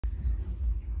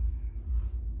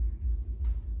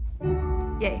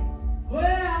Yay.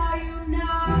 Where are you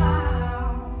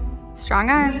now?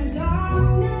 Strong arms.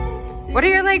 What are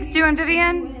your legs doing,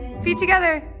 Vivian? Feet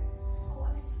together.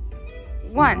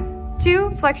 1,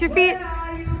 2, flex your feet.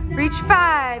 Reach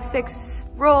 5, 6,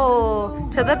 roll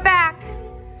to the back.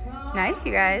 Nice,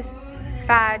 you guys.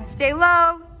 5, stay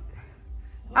low.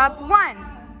 Up 1.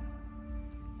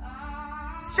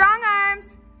 Strong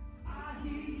arms.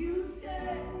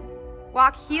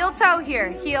 Walk heel toe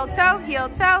here. Heel toe, heel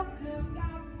toe.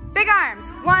 Big arms.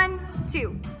 1,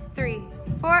 2, 3,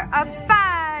 4. Up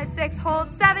 5, 6. Hold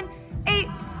 7, 8.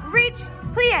 Reach.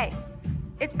 Plie.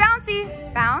 It's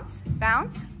bouncy. Bounce,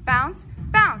 bounce, bounce,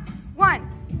 bounce.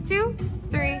 1, 2,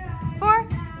 3, 4.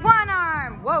 One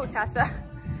arm. Whoa, Tessa.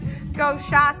 Go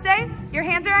chasse. Your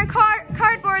hands are on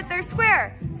cardboard. They're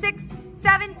square. 6,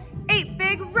 7, 8.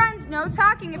 Big runs. No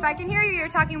talking. If I can hear you, you're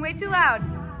talking way too loud.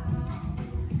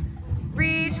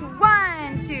 Reach.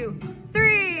 1, 2,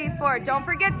 3, 4. Don't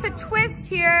forget to twist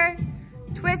here.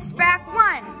 Twist back.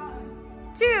 1,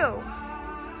 2.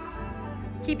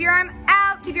 Keep your arm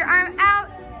out. Keep your arm out.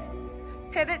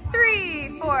 Pivot.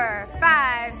 3, 4,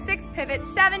 5, 6. Pivot.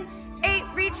 7, 8.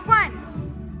 Reach.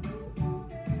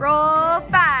 1. Roll.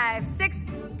 5, 6.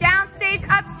 Downstage,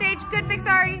 upstage. Good fix,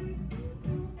 Ari.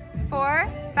 4,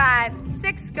 5,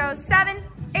 6. Go 7,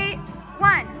 8.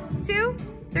 1, 2,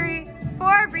 3,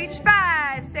 4. Reach.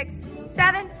 5, 6,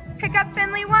 7. Pick up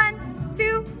Finley. 1,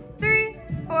 2, 3,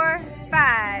 4,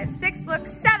 5, 6. Look.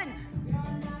 7.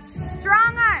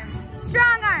 Strong arms.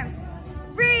 Strong arms.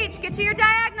 Reach. Get to your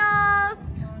diagonals.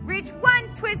 Reach.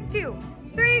 1. Twist. 2,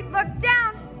 3. Look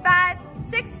down. 5,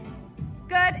 6.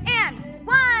 Good. And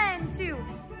 1, 2,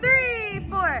 3,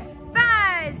 4,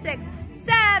 5, 6,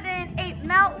 7, 8.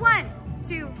 Melt. 1,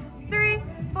 2, 3,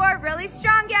 4. Really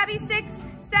strong, Gabby. 6,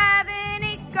 7,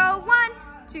 8. Go. 1,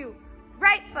 2.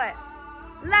 Right foot.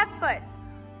 Left foot.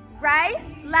 Right,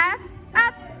 left,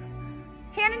 up.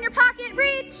 Hand in your pocket.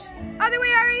 Reach. Other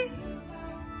way, Ari.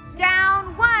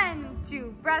 Down. 1,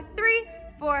 2. Breath. 3,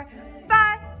 4,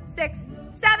 5, 6,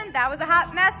 7. That was a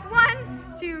hot mess.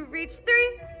 1, 2. Reach.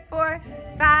 3, 4,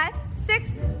 5, 6.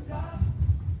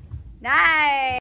 Nice.